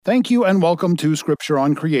Thank you and welcome to Scripture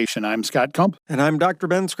on Creation. I'm Scott Kump. And I'm Dr.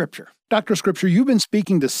 Ben Scripture. Dr. Scripture, you've been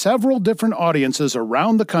speaking to several different audiences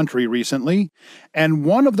around the country recently, and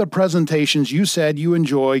one of the presentations you said you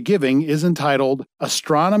enjoy giving is entitled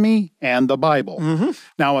Astronomy and the Bible.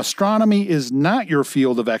 Now, astronomy is not your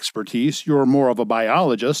field of expertise. You're more of a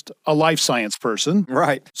biologist, a life science person.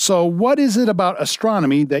 Right. So what is it about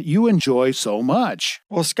astronomy that you enjoy so much?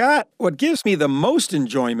 Well, Scott, what gives me the most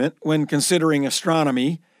enjoyment when considering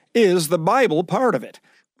astronomy is the Bible part of it.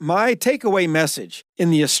 My takeaway message in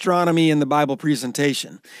the Astronomy in the Bible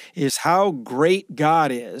presentation is how great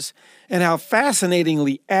God is and how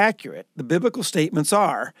fascinatingly accurate the biblical statements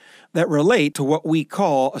are that relate to what we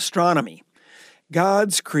call astronomy.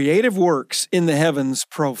 God's creative works in the heavens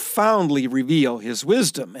profoundly reveal His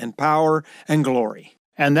wisdom and power and glory.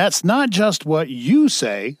 And that's not just what you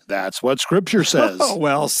say, that's what Scripture says. Oh,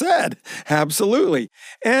 well said. Absolutely.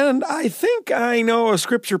 And I think I know a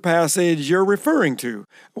Scripture passage you're referring to.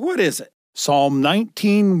 What is it? Psalm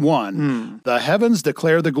 19:1. The heavens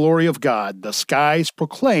declare the glory of God. The skies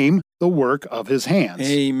proclaim the work of His hands.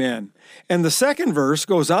 Amen. And the second verse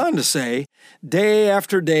goes on to say, day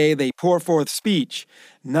after day they pour forth speech.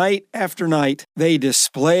 Night after night they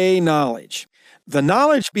display knowledge. The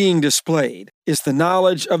knowledge being displayed is the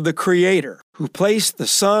knowledge of the Creator, who placed the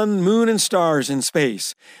sun, moon, and stars in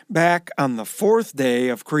space back on the fourth day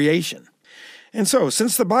of creation. And so,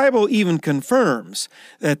 since the Bible even confirms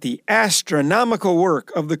that the astronomical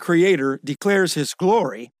work of the Creator declares His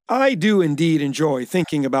glory, I do indeed enjoy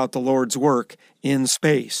thinking about the Lord's work in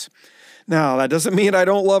space. Now, that doesn't mean I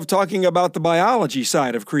don't love talking about the biology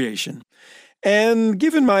side of creation. And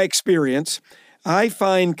given my experience, I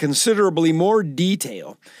find considerably more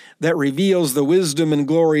detail that reveals the wisdom and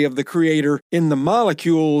glory of the Creator in the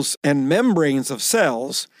molecules and membranes of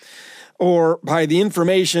cells, or by the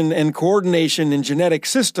information and coordination in genetic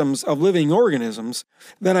systems of living organisms,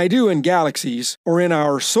 than I do in galaxies or in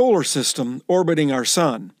our solar system orbiting our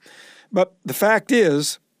sun. But the fact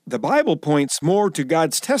is, the Bible points more to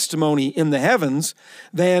God's testimony in the heavens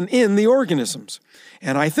than in the organisms.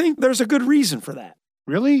 And I think there's a good reason for that.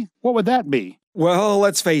 Really? What would that be? Well,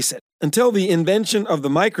 let's face it. Until the invention of the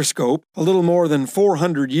microscope a little more than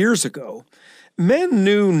 400 years ago, men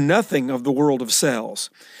knew nothing of the world of cells.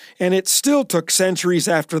 And it still took centuries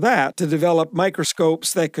after that to develop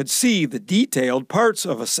microscopes that could see the detailed parts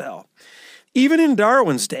of a cell. Even in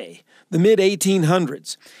Darwin's day, the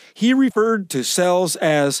mid-1800s, he referred to cells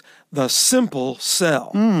as the simple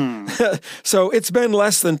cell. So it's been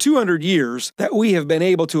less than 200 years that we have been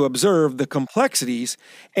able to observe the complexities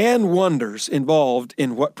and wonders involved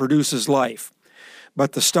in what produces life.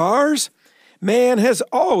 But the stars? Man has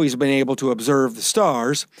always been able to observe the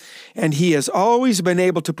stars, and he has always been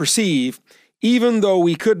able to perceive, even though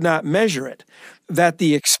we could not measure it, that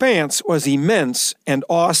the expanse was immense and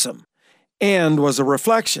awesome, and was a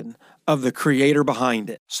reflection of the Creator behind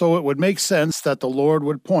it. So it would make sense that the Lord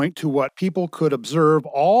would point to what people could observe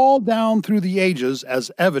all down through the ages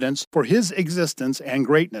as evidence for His existence and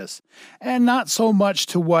greatness, and not so much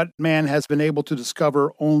to what man has been able to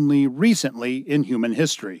discover only recently in human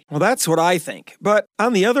history. Well, that's what I think. But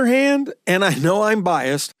on the other hand, and I know I'm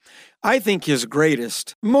biased, I think His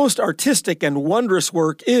greatest, most artistic and wondrous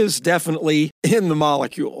work is definitely in the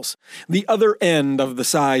molecules, the other end of the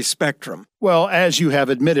size spectrum. Well, as you have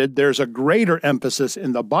admitted, there's a greater emphasis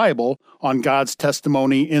in the Bible on God's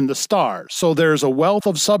testimony in the stars. So there's a wealth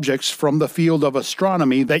of subjects from the field of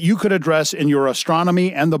astronomy that you could address in your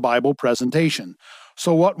Astronomy and the Bible presentation.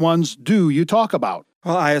 So what ones do you talk about?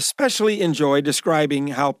 Well, I especially enjoy describing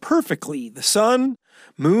how perfectly the sun,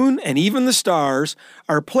 moon, and even the stars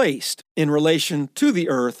are placed in relation to the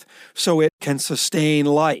earth so it can sustain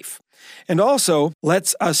life, and also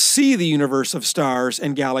lets us see the universe of stars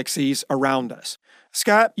and galaxies around us.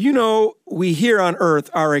 Scott, you know, we here on Earth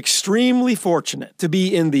are extremely fortunate to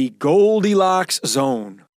be in the Goldilocks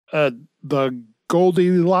zone. The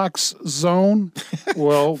Goldilocks zone?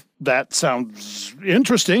 Well, that sounds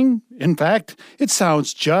interesting. In fact, it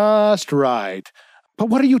sounds just right. But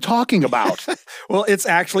what are you talking about? Well, it's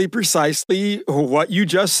actually precisely what you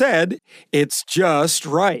just said. It's just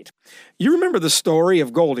right. You remember the story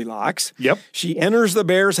of Goldilocks? Yep. She enters the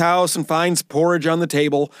bear's house and finds porridge on the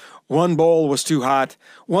table. One bowl was too hot,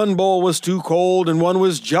 one bowl was too cold, and one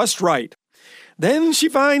was just right. Then she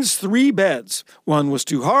finds 3 beds. One was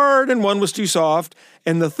too hard and one was too soft,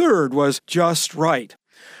 and the third was just right.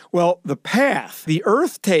 Well, the path the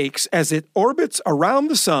Earth takes as it orbits around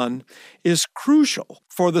the sun is crucial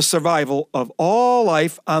for the survival of all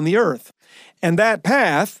life on the Earth. And that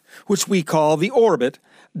path, which we call the orbit,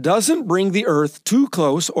 doesn't bring the Earth too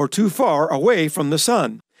close or too far away from the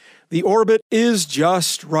sun. The orbit is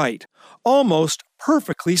just right, almost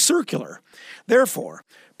perfectly circular. Therefore,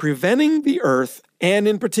 preventing the Earth, and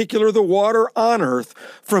in particular the water on Earth,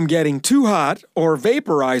 from getting too hot or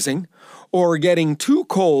vaporizing, or getting too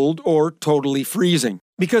cold or totally freezing.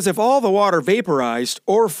 Because if all the water vaporized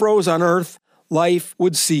or froze on Earth, life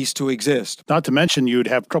would cease to exist. Not to mention you'd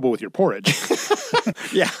have trouble with your porridge.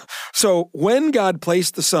 Yeah. So when God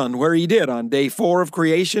placed the sun where he did on day 4 of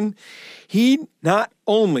creation, he not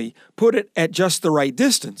only put it at just the right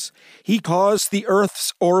distance, he caused the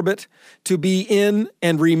Earth's orbit to be in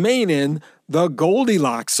and remain in the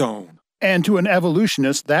Goldilocks zone. And to an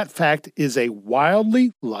evolutionist, that fact is a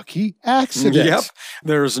wildly lucky accident. Yep,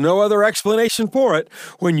 there's no other explanation for it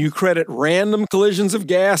when you credit random collisions of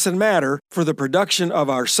gas and matter for the production of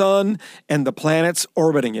our sun and the planets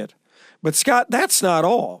orbiting it. But Scott, that's not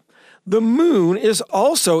all. The moon is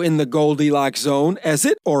also in the Goldilocks zone as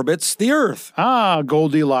it orbits the Earth. Ah,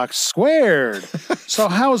 Goldilocks squared. So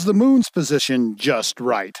how's the moon's position just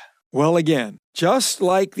right? Well, again, just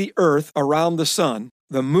like the Earth around the sun,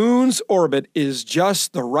 the moon's orbit is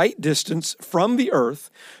just the right distance from the Earth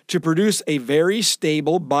to produce a very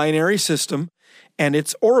stable binary system, and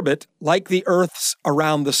its orbit, like the Earth's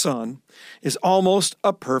around the sun, is almost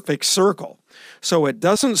a perfect circle. So it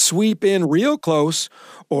doesn't sweep in real close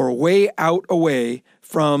or way out away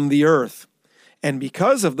from the Earth. And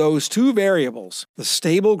because of those two variables, the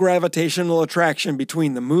stable gravitational attraction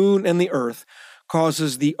between the moon and the Earth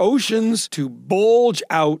causes the oceans to bulge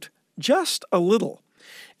out just a little.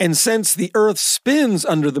 And since the Earth spins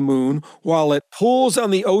under the moon while it pulls on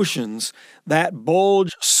the oceans, that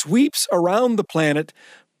bulge sweeps around the planet,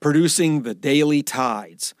 producing the daily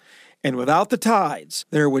tides. And without the tides,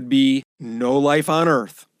 there would be no life on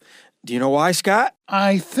Earth. Do you know why, Scott?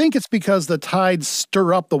 I think it's because the tides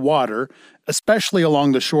stir up the water, especially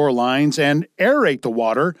along the shorelines, and aerate the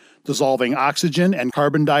water, dissolving oxygen and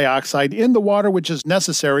carbon dioxide in the water, which is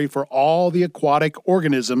necessary for all the aquatic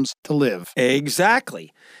organisms to live.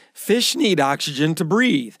 Exactly. Fish need oxygen to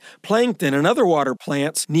breathe. Plankton and other water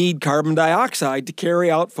plants need carbon dioxide to carry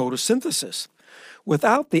out photosynthesis.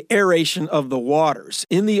 Without the aeration of the waters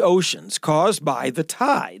in the oceans caused by the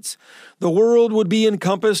tides, the world would be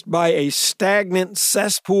encompassed by a stagnant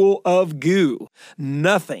cesspool of goo.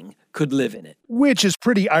 Nothing could live in it. Which is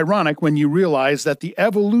pretty ironic when you realize that the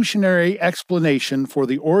evolutionary explanation for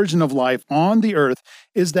the origin of life on the Earth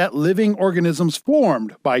is that living organisms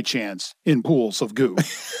formed by chance in pools of goo.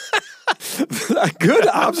 A good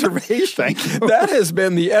observation. Thank you. That has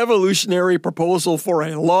been the evolutionary proposal for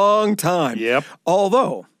a long time. Yep.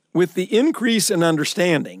 Although, with the increase in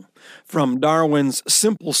understanding, from Darwin's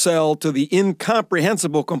simple cell to the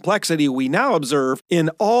incomprehensible complexity we now observe in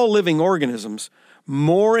all living organisms,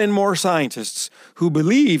 more and more scientists who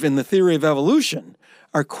believe in the theory of evolution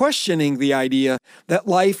are questioning the idea that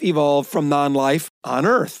life evolved from non-life on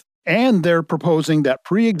Earth. And they're proposing that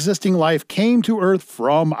pre-existing life came to Earth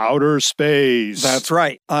from outer space. That's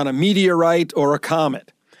right, on a meteorite or a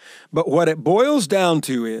comet. But what it boils down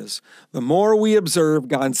to is, the more we observe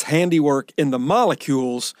God's handiwork in the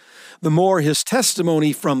molecules, the more his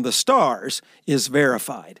testimony from the stars is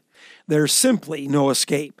verified. There's simply no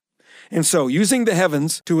escape. And so, using the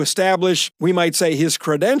heavens to establish, we might say, his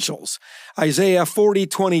credentials, Isaiah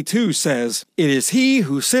 40:22 says, "It is he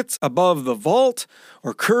who sits above the vault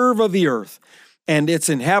or curve of the earth, and its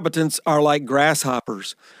inhabitants are like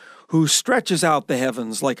grasshoppers, who stretches out the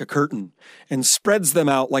heavens like a curtain and spreads them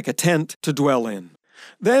out like a tent to dwell in."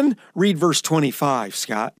 Then read verse 25,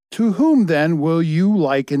 Scott. "To whom then will you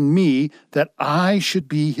liken me that I should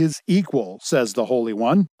be his equal, says the Holy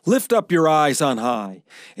One? Lift up your eyes on high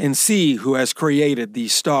and see who has created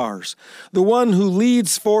these stars, the one who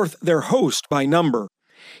leads forth their host by number.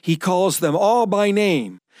 He calls them all by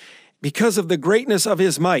name. Because of the greatness of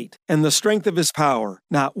his might and the strength of his power,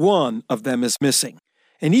 not one of them is missing."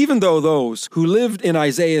 And even though those who lived in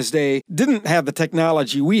Isaiah's day didn't have the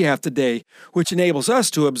technology we have today, which enables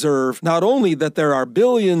us to observe not only that there are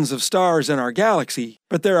billions of stars in our galaxy,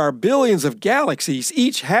 but there are billions of galaxies,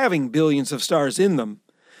 each having billions of stars in them,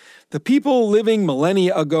 the people living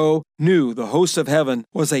millennia ago knew the host of heaven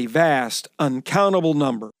was a vast, uncountable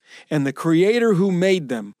number, and the Creator who made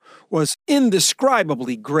them was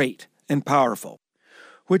indescribably great and powerful.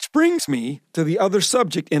 Which brings me to the other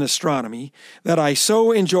subject in astronomy that I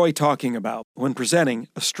so enjoy talking about when presenting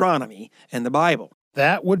astronomy and the Bible.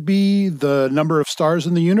 That would be the number of stars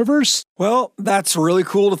in the universe? Well, that's really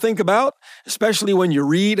cool to think about, especially when you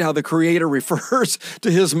read how the Creator refers to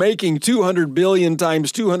his making 200 billion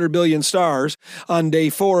times 200 billion stars on day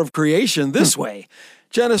 4 of creation this way.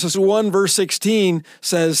 Genesis 1 verse 16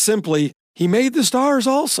 says simply, He made the stars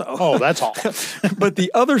also. Oh, that's all. But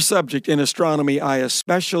the other subject in astronomy I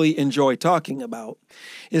especially enjoy talking about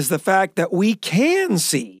is the fact that we can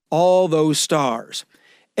see all those stars.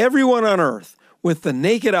 Everyone on Earth with the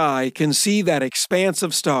naked eye can see that expanse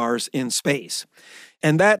of stars in space.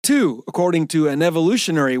 And that, too, according to an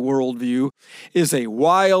evolutionary worldview, is a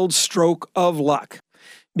wild stroke of luck.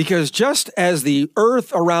 Because just as the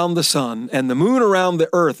Earth around the Sun and the Moon around the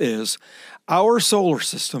Earth is, our solar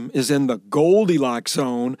system is in the Goldilocks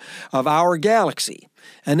zone of our galaxy,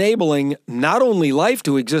 enabling not only life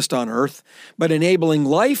to exist on Earth, but enabling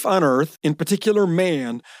life on Earth, in particular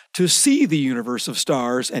man, to see the universe of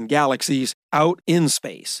stars and galaxies out in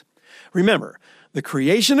space. Remember, the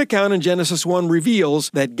creation account in Genesis 1 reveals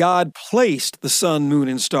that God placed the sun, moon,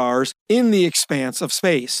 and stars in the expanse of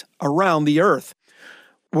space around the Earth.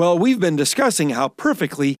 Well, we've been discussing how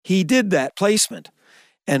perfectly He did that placement.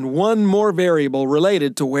 And one more variable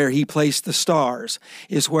related to where He placed the stars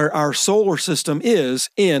is where our solar system is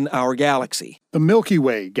in our galaxy. The Milky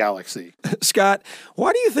Way galaxy. Scott,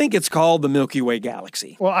 why do you think it's called the Milky Way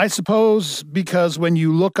galaxy? Well, I suppose because when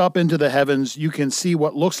you look up into the heavens, you can see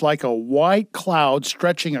what looks like a white cloud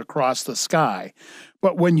stretching across the sky.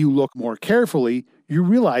 But when you look more carefully, you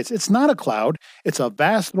realize it's not a cloud, it's a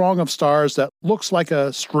vast throng of stars that looks like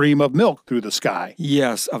a stream of milk through the sky.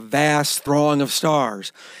 Yes, a vast throng of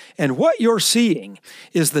stars. And what you're seeing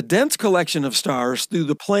is the dense collection of stars through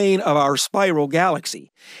the plane of our spiral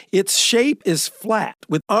galaxy. Its shape is flat,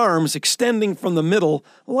 with arms extending from the middle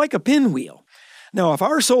like a pinwheel. Now, if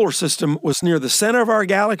our solar system was near the center of our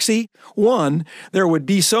galaxy, 1, there would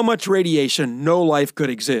be so much radiation no life could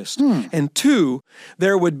exist. And 2,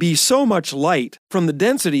 there would be so much light from the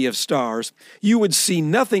density of stars, you would see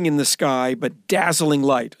nothing in the sky but dazzling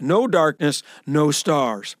light, no darkness, no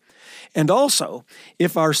stars. And also,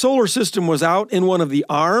 if our solar system was out in one of the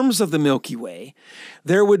arms of the Milky Way,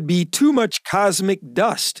 there would be too much cosmic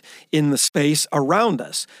dust in the space around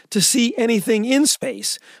us to see anything in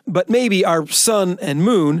space, but maybe our sun and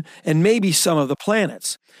moon and maybe some of the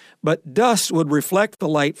planets. But dust would reflect the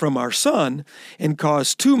light from our sun and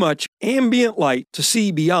cause too much ambient light to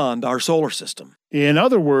see beyond our solar system. In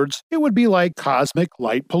other words, it would be like cosmic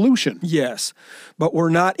light pollution. Yes, but we're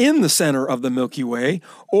not in the center of the Milky Way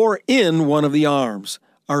or in one of the arms.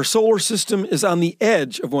 Our solar system is on the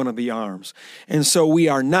edge of one of the arms, and so we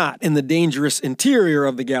are not in the dangerous interior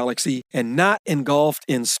of the galaxy and not engulfed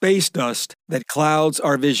in space dust that clouds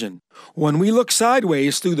our vision. When we look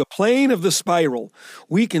sideways through the plane of the spiral,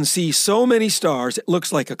 we can see so many stars it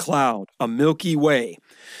looks like a cloud, a Milky Way.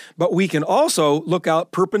 But we can also look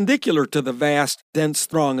out perpendicular to the vast, dense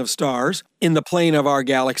throng of stars in the plane of our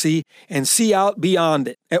galaxy and see out beyond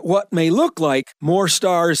it at what may look like more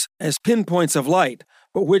stars as pinpoints of light,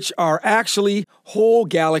 but which are actually whole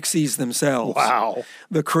galaxies themselves. Wow.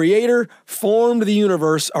 The Creator formed the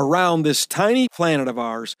universe around this tiny planet of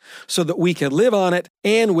ours so that we could live on it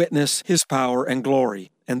and witness His power and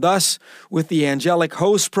glory. And thus, with the angelic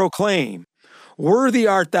hosts proclaim, "Worthy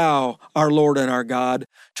art thou, our Lord and our God,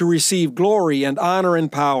 to receive glory and honor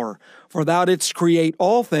and power, for thou didst create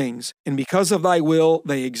all things, and because of thy will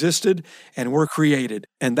they existed and were created."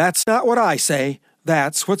 And that's not what I say,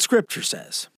 that's what Scripture says.